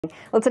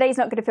Well, today's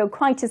not going to feel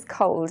quite as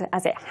cold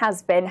as it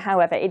has been.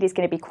 However, it is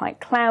going to be quite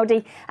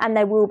cloudy and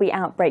there will be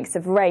outbreaks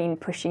of rain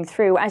pushing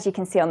through. As you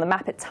can see on the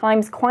map at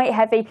times, quite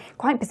heavy,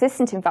 quite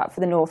persistent in fact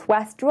for the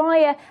northwest,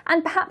 drier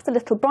and perhaps a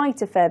little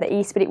brighter further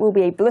east, but it will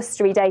be a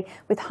blustery day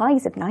with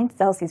highs of 9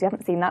 Celsius. We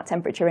haven't seen that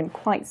temperature in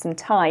quite some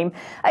time.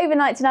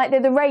 Overnight tonight, though,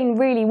 the rain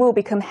really will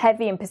become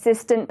heavy and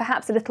persistent,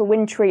 perhaps a little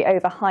wintry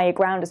over higher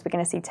ground as we're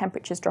going to see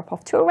temperatures drop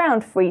off to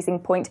around freezing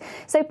point.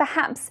 So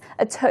perhaps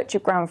a touch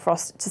of ground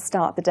frost to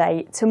start the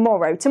day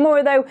tomorrow.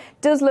 Tomorrow, though,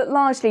 does look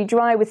largely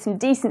dry with some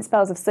decent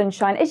spells of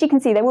sunshine. As you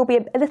can see, there will be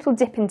a little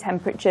dip in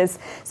temperatures,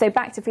 so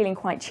back to feeling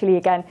quite chilly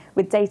again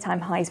with daytime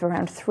highs of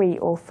around 3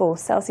 or 4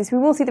 Celsius. We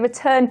will see the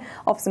return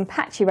of some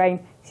patchy rain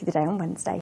through the day on Wednesday.